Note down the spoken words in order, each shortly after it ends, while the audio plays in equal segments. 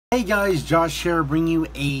Hey guys, Josh here, bringing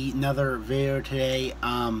you another video today.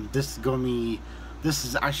 This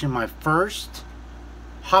is actually my first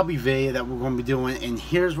hobby video that we're going to be doing, and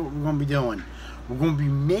here's what we're going to be doing. We're going to be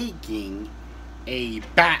making a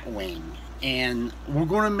batwing, and we're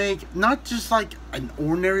going to make not just like an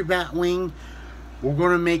ordinary batwing. We're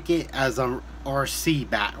going to make it as a RC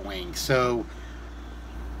batwing. So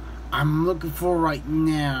I'm looking for right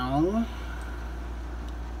now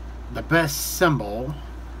the best symbol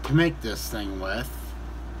to make this thing with,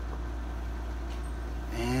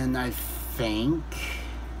 and I think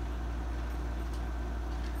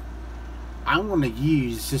I'm going to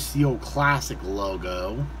use just the old classic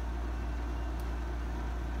logo,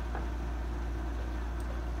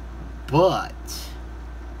 but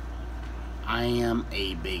I am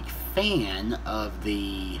a big fan of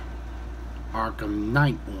the Arkham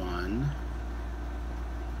Knight one.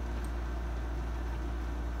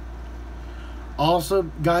 Also,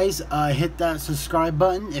 guys, hit that subscribe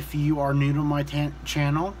button if you are new to my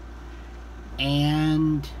channel,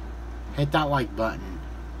 and hit that like button.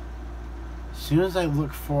 As soon as I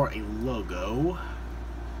look for a logo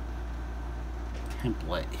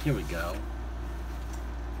template, here we go.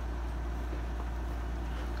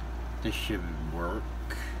 This should work.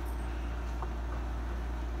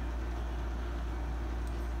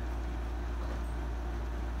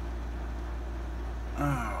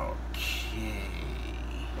 Okay.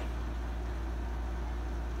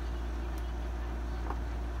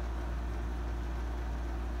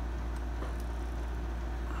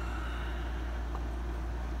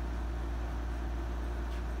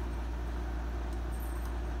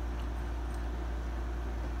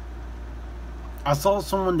 I saw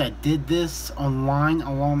someone that did this online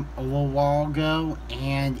a little while ago,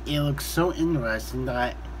 and it looks so interesting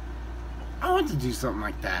that I want to do something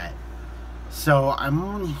like that. So I'm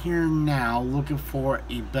on here now looking for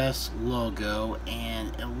a best logo,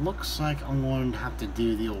 and it looks like I'm going to have to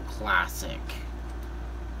do the old classic.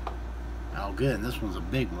 Oh good, and this one's a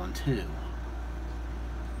big one too.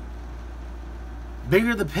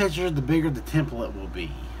 Bigger the picture, the bigger the template will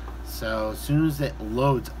be. So as soon as it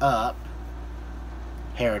loads up,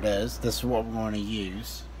 here it is. This is what we're going to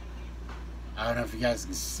use. I don't know if you guys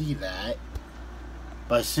can see that,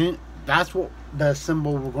 but soon that's what the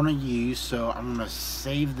symbol we're going to use. So I'm going to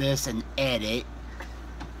save this and edit,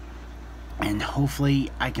 and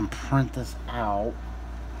hopefully I can print this out.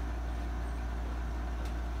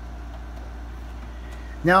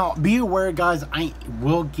 Now be aware, guys, I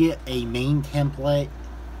will get a main template.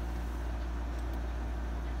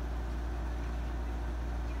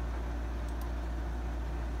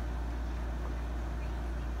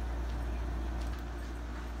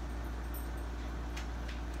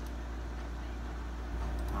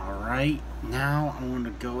 Right now I'm going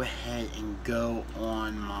to go ahead and go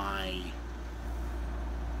on my,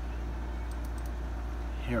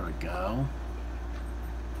 here we go.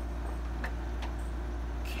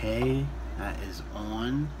 Okay, that is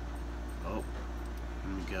on. Oh,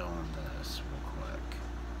 let me go on this real quick.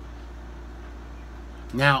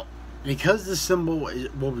 Now, because the symbol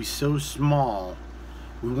will be so small,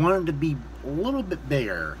 we want it to be a little bit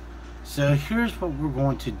bigger. So here's what we're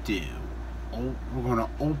going to do. We're going to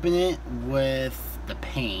open it with the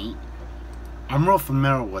paint. I'm real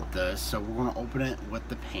familiar with this, so we're going to open it with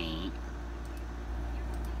the paint.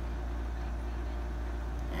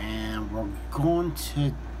 And we're going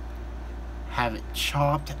to have it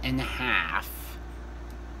chopped in half.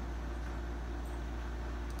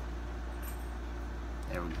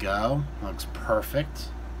 There we go. Looks perfect.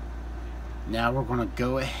 Now we're going to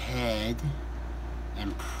go ahead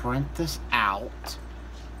and print this out.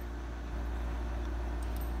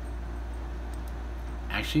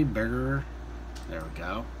 Actually bigger. There we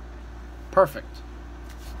go. Perfect.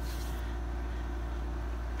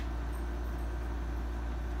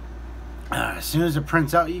 As soon as it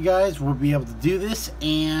prints out, you guys, we'll be able to do this,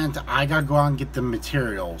 and I gotta go out and get the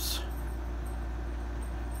materials.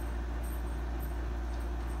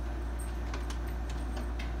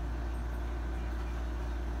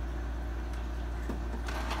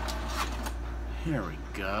 Here we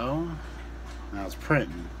go. Now it's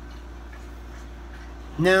printing.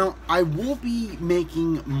 Now I will be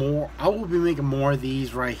making more. I will be making more of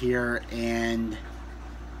these right here, and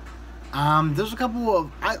there's a couple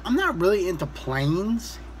of. I'm not really into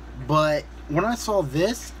planes, but when I saw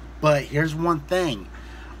this, but here's one thing: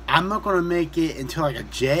 I'm not going to make it into like a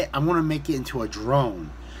jet. I'm going to make it into a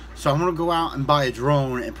drone. So I'm going to go out and buy a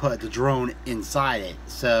drone and put the drone inside it.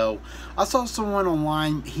 So I saw someone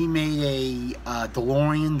online, he made a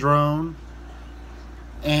DeLorean drone.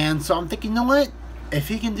 And so I'm thinking, you know what? if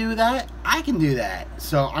he can do that, I can do that.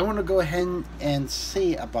 So I'm going to go ahead and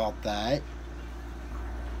see about that.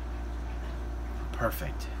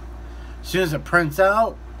 Perfect. As soon as it prints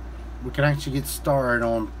out, we can actually get started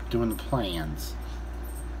on doing the plans.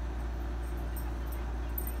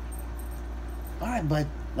 Alright, bud.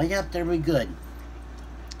 Lay out there, be good.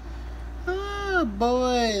 Oh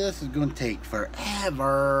boy, this is going to take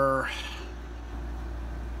forever.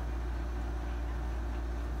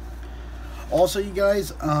 Also, you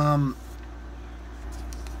guys,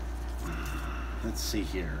 let's see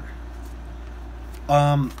here.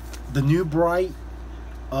 The new Bright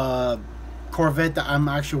Corvette that I'm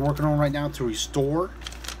actually working on right now to restore.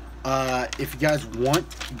 If you guys want,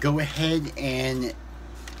 go ahead and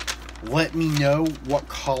let me know what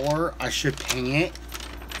color I should paint it,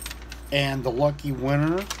 and the lucky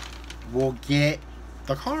winner will get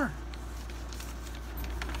the car.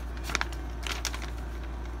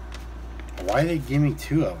 Why did they give me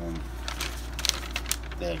 2 of them?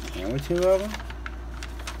 They came with 2 of them?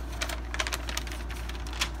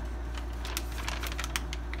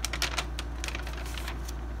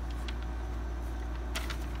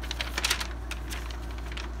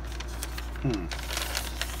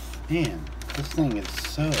 Man, this thing is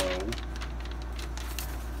so...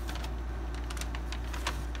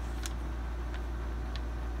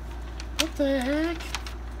 What the heck?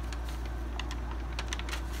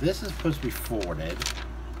 This is supposed to be forwarded.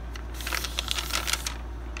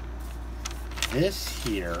 This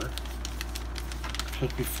here is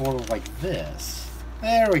supposed to be forwarded like this.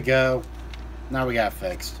 There we go. Now we got it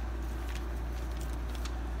fixed.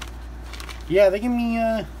 Yeah, they give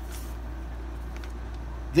me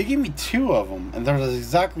 2 of them, and they're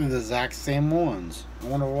exactly the exact same ones. I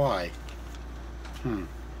wonder why. Oh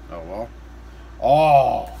well.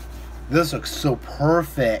 Oh, this looks so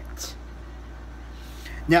perfect.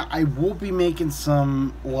 Now, I will be making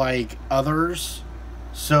some, like, others.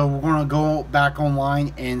 So, we're going to go back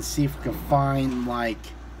online and see if we can find, like,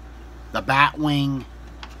 the batwing.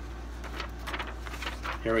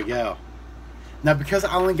 Here we go. Now, because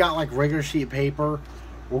I only got, like, regular sheet of paper,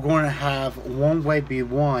 we're going to have one way be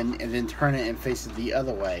one and then turn it and face it the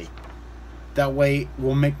other way. That way,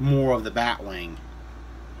 we'll make more of the batwing.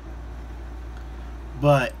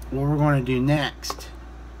 But, what we're going to do next,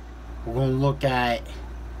 we're going to look at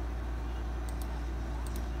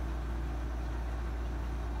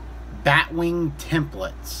batwing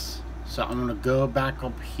templates. So I'm going to go back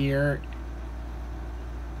up here.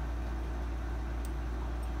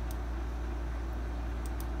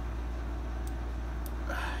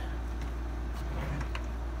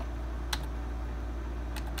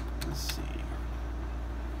 Let's see.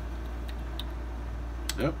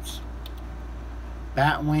 Oops.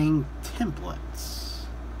 Batwing templates.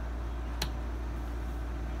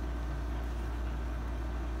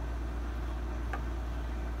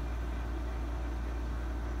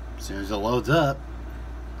 As soon as it loads up,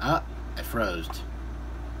 it froze.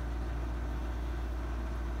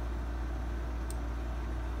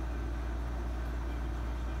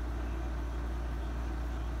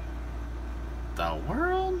 The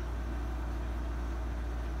world?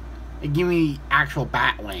 It gave me actual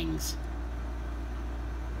bat wings.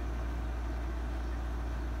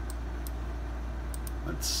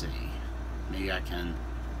 Let's see. Maybe I can.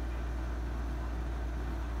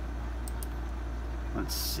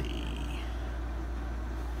 Let's see.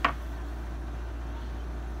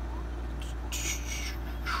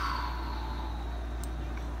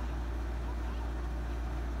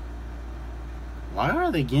 Why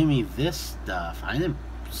are they giving me this stuff? I didn't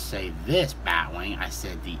say this Batwing. I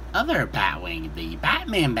said the other Batwing, the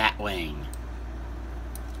Batman Batwing.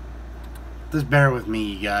 Just bear with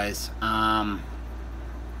me, you guys.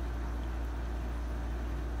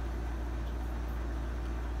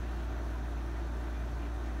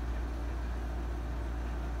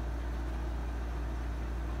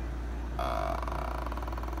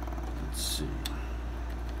 Let's see.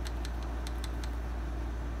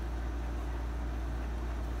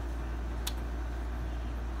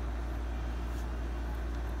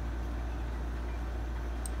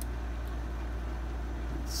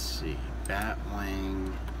 Let's see.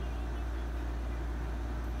 Batwing.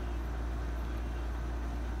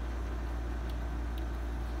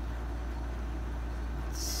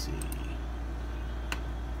 Let's see.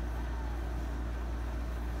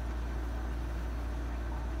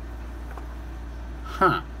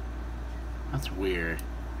 Huh. That's weird.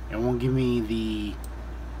 It won't give me the...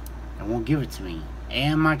 It won't give it to me.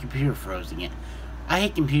 And my computer froze again. I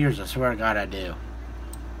hate computers, I swear to God I do.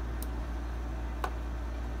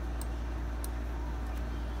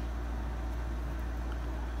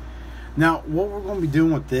 Now, what we're going to be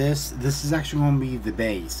doing with this is actually going to be the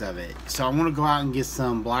base of it. So I want to go out and get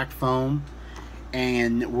some black foam,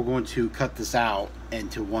 and we're going to cut this out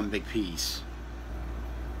into one big piece.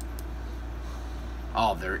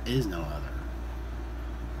 Oh, there is no other.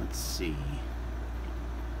 Let's see.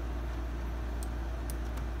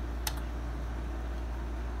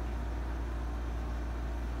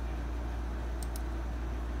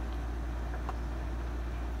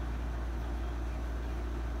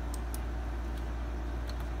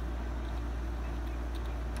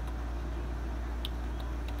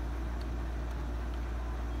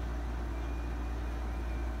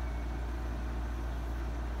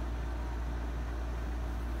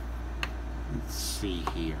 Let's see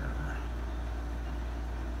here.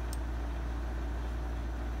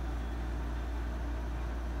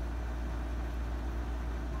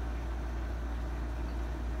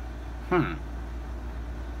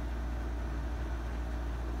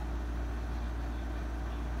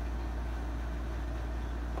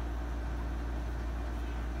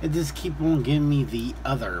 It just keep on giving me the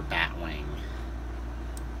other batwing.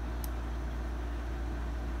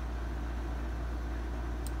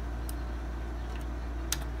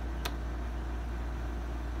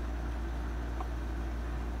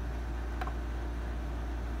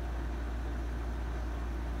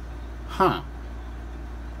 Huh.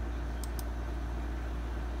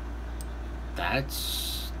 That's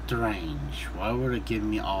strange. Why would it give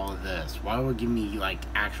me all of this? Why would it give me, like,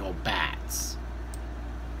 actual bats?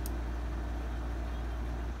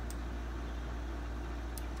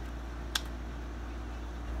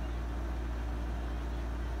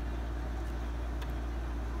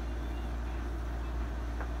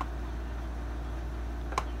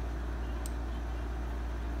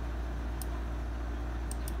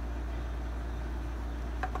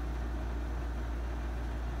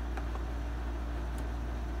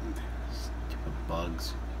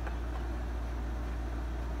 Bugs.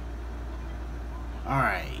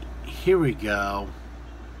 Alright, here we go.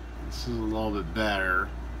 This is a little bit better.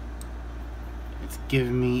 It's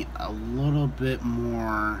giving me a little bit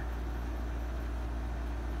more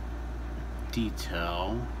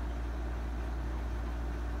detail.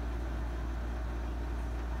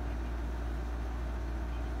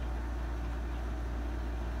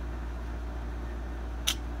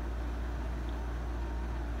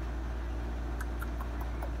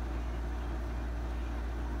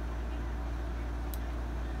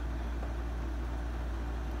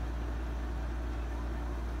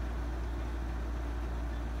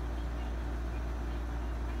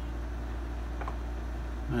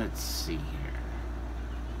 Let's see here.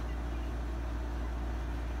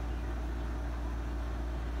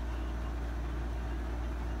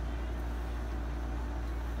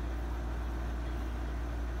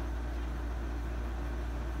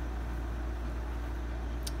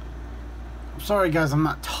 I'm sorry guys, I'm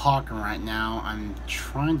not talking right now. I'm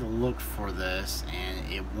trying to look for this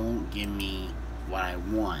and it won't give me what I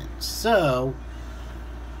want. So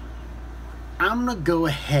I'm gonna go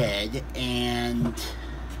ahead and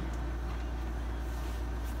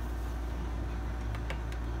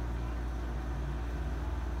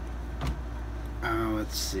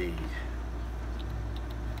let's see.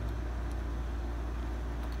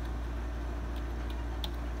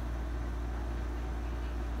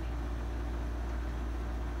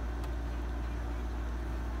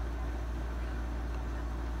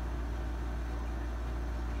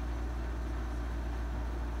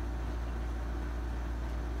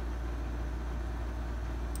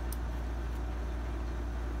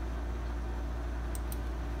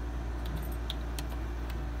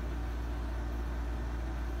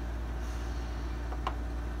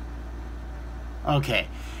 Okay,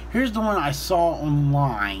 here's the one I saw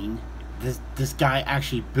online. This guy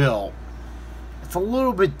actually built. It's a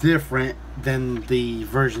little bit different than the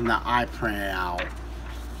version that I printed out.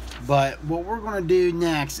 But what we're going to do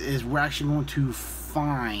next is we're actually going to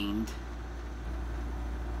find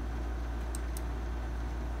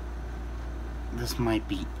this might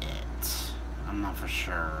be it. I'm not for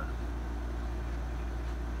sure.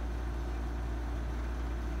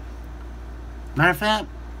 Matter of fact,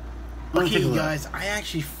 okay guys, I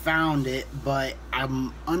actually found it, but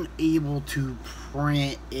I'm unable to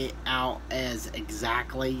print it out as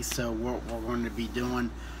exactly, so what we're going to be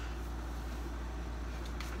doing,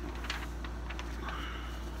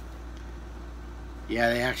 yeah,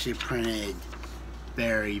 they actually printed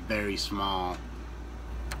very, very small,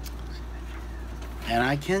 and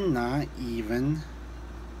I cannot even,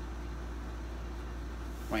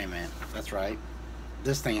 wait a minute, that's right,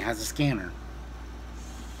 this thing has a scanner.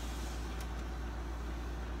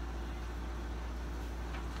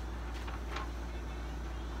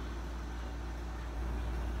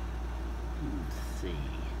 see.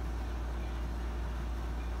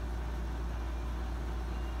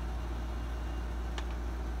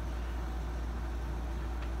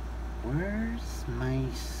 Where's my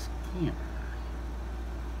scanner?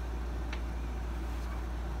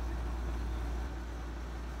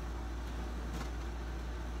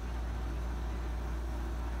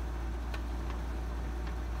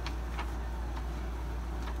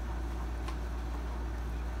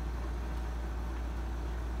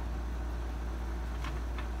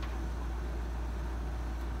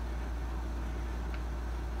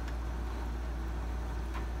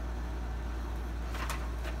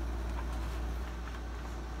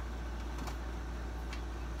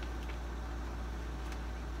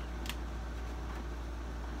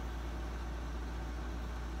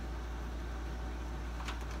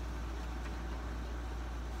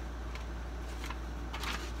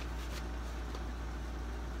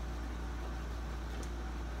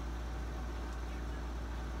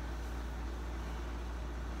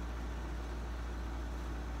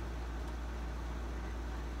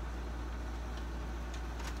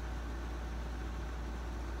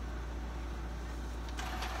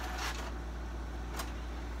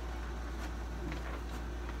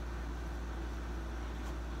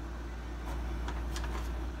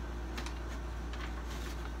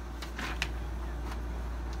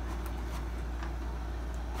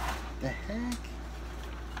 The heck?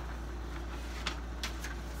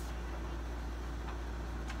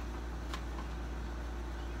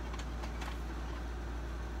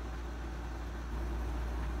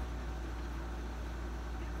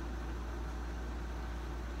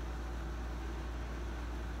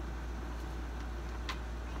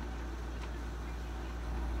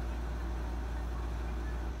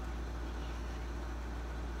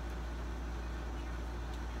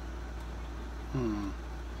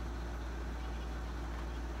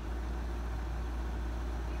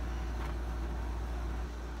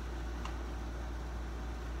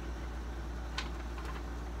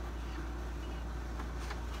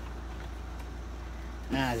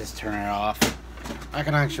 Nah, just turn it off. I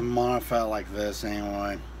can actually modify it like this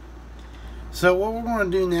anyway. So what we're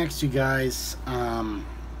going to do next, you guys,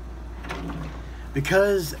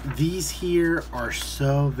 because these here are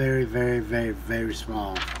so very, very, very, very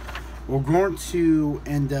small, we're going to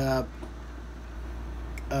end up,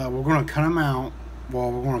 we're going to cut them out.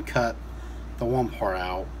 Well, we're going to cut the one part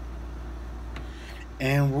out.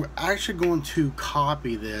 And we're actually going to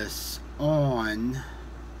copy this on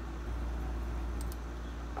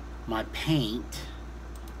my paint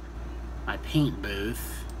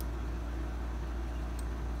booth,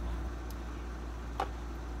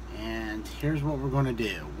 and here's what we're going to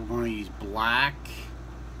do. We're going to use black,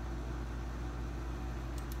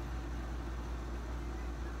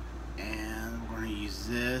 and we're going to use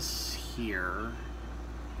this here.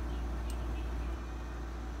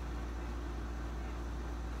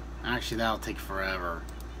 Actually, that'll take forever.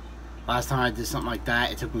 Last time I did something like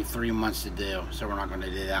that, it took me 3 months to do, so we're not going to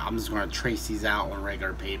do that. I'm just going to trace these out on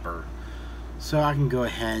regular paper. So I can go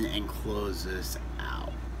ahead and close this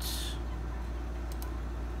out.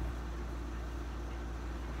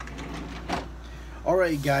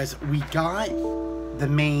 Alright guys, we got the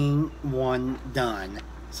main one done.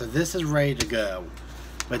 So this is ready to go.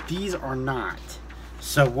 But these are not.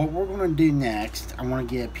 So what we're going to do next, I want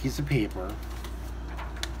to get a piece of paper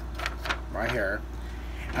right here.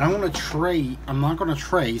 And I'm going to trace, I'm not going to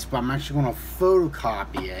trace, but I'm actually going to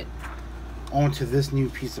photocopy it onto this new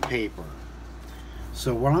piece of paper.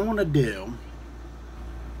 So what I'm going to do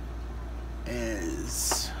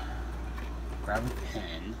is grab a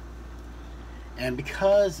pen. And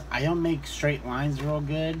because I don't make straight lines real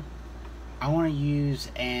good, I want to use,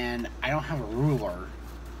 and I don't have a ruler,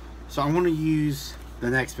 so I'm going to use the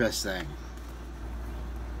next best thing.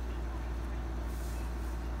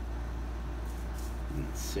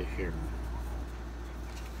 Let's see here.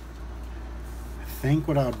 I think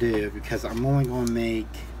what I'll do, because I'm only going to make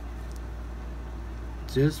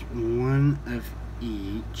just one of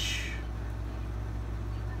each.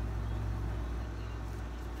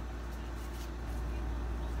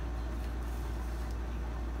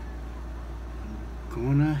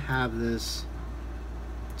 I'm going to have this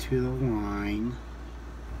to the line.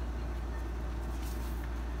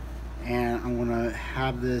 And I'm going to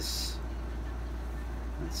have this,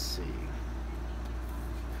 let's see,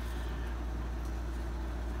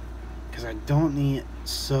 because I don't need it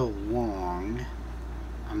so long,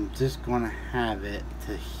 I'm just going to have it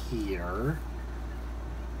to here.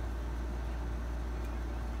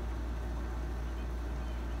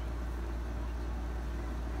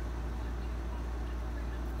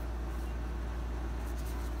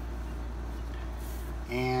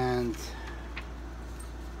 And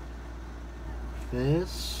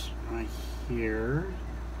this right here.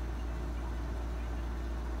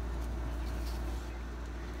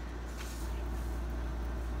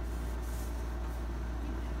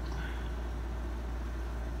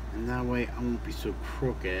 And that way I won't be so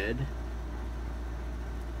crooked.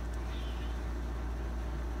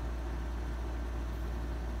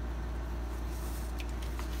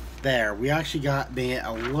 There, we actually got made it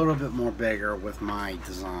a little bit more bigger with my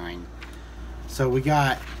design. So we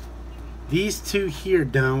got these two here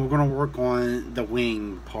done. We're going to work on the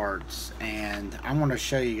wing parts, and I want to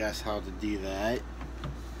show you guys how to do that.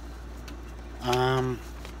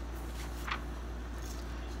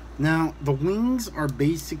 Now the wings are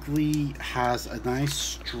basically has a nice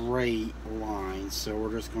straight line, so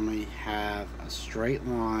we're just going to have a straight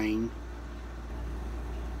line.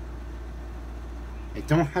 It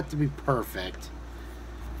don't have to be perfect,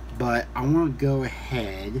 but I want to go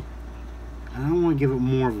ahead and I want to give it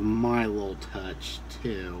more of my little touch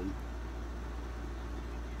too.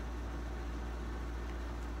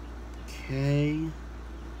 Okay.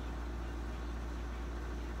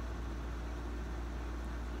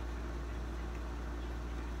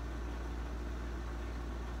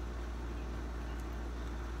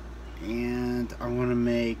 And I want to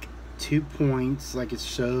make 2 points like it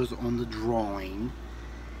shows on the drawing.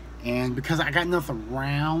 And because I got nothing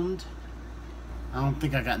round, I don't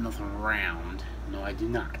think I got nothing round. No, I do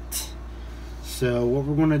not. So what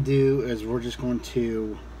we're going to do is we're just going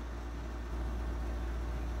to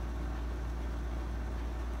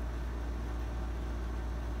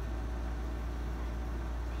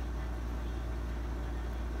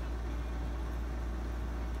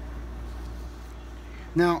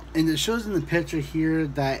now, and it shows in the picture here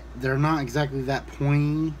that they're not exactly that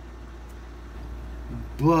pointy,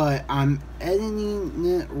 but I'm editing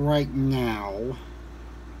it right now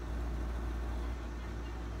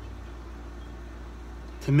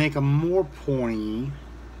to make them more pointy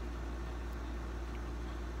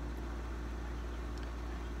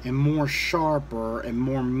and more sharper and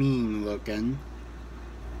more mean looking.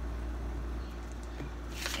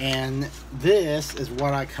 And this is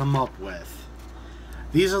what I come up with.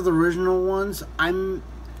 These are the original ones. I'm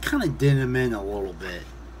kind of did them in a little bit.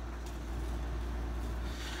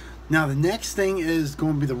 Now the next thing is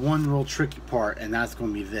going to be the one real tricky part, and that's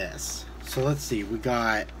going to be this. So let's see, we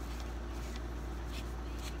got,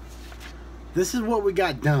 this is what we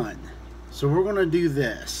got done. So we're going to do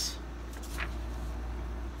this.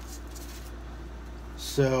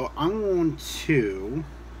 So I'm going to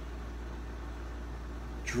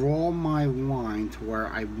draw my line to where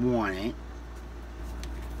I want it,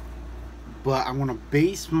 but I'm going to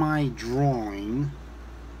base my drawing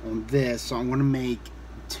on this. So I'm going to make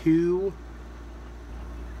 2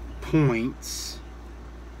 points.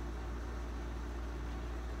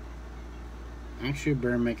 Actually,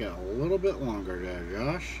 better make it a little bit longer there,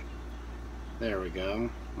 Josh. There we go.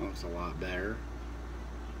 That looks a lot better.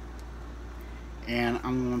 And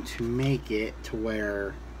I'm going to make it to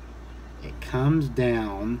where it comes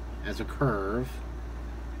down as a curve.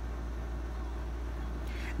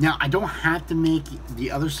 Now, I don't have to make the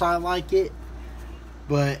other side like it,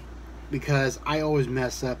 but because I always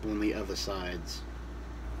mess up on the other sides.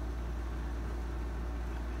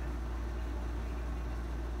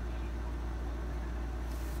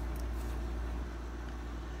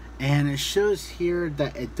 And it shows here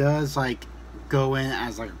that it does like go in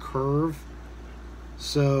as like a curve.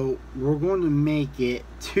 So we're going to make it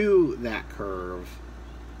to that curve.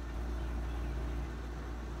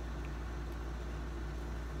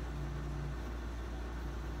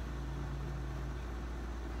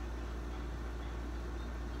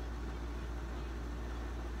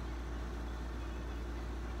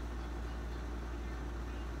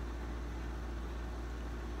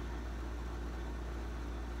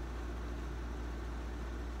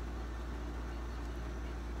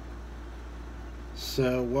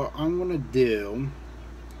 So what I'm going to do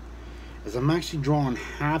is I'm actually drawing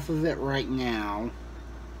half of it right now.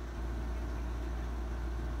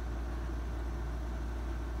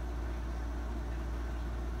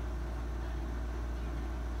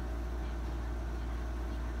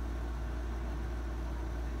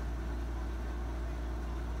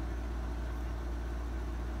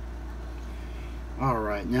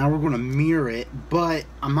 Alright, now we're going to mirror it, but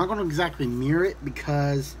I'm not going to exactly mirror it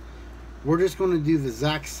because we're just going to do the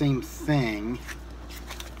exact same thing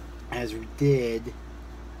as we did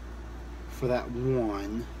for that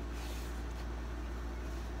one.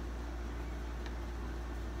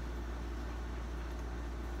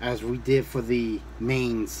 As we did for the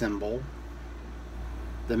main symbol.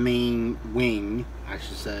 the main wing, I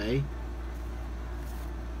should say.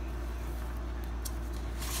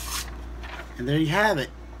 And there you have it.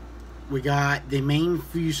 We got the main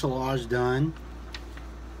fuselage done,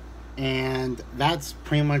 and that's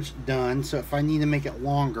pretty much done. So if I need to make it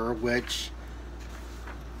longer, which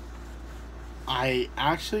I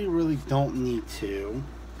actually really don't need to,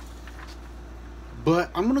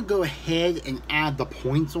 but I'm gonna go ahead and add the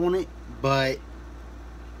points on it, but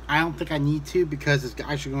I don't think I need to because it's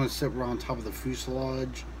actually going to sit right on top of the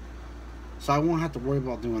fuselage, so I won't have to worry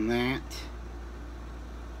about doing that.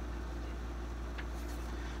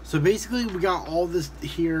 So basically we got all this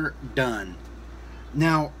here done.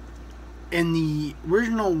 Now in the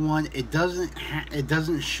original one, it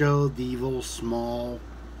doesn't show the little small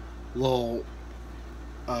little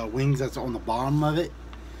wings that's on the bottom of it.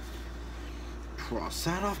 Cross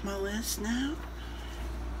that off my list now,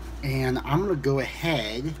 and I'm gonna go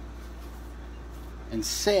ahead and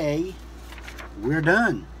say we're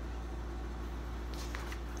done.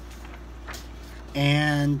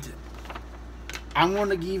 And I'm going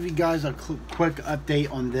to give you guys a quick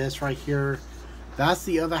update on this right here. That's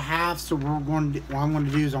the other half. So what I'm going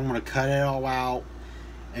to do is I'm going to cut it all out,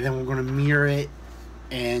 and then we're going to mirror it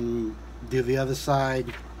and do the other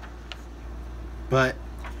side. But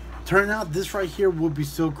turn out this right here will be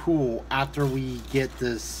so cool after we get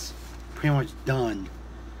this pretty much done.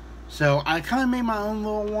 So I kind of made my own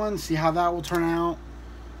little one, see how that will turn out.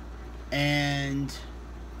 And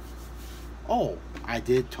oh, I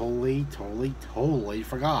did totally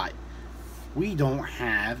forgot. We don't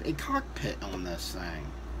have a cockpit on this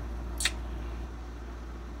thing.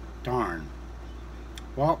 Darn.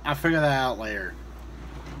 Well, I'll figure that out later.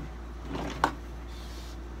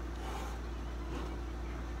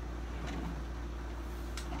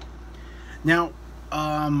 Now,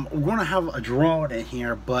 we're going to have a drone in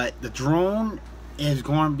here, but the drone is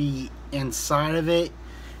going to be inside of it,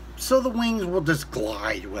 so the wings will just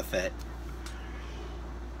glide with it.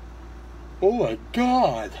 Oh my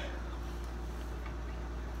god.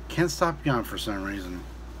 Can't stop yawning for some reason.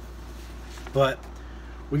 But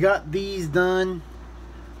we got these done,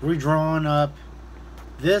 redrawn up.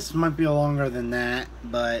 This might be longer than that,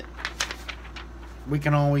 but we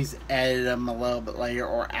can always edit them a little bit later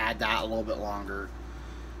or add that a little bit longer.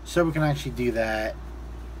 So we can actually do that.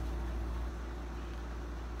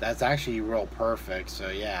 That's actually real perfect, so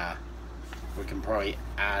yeah. We can probably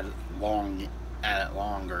add it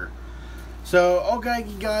longer. So, okay,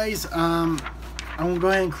 you guys, I'm going to go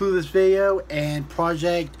ahead and conclude this video, and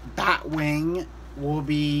Project Batwing will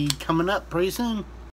be coming up pretty soon.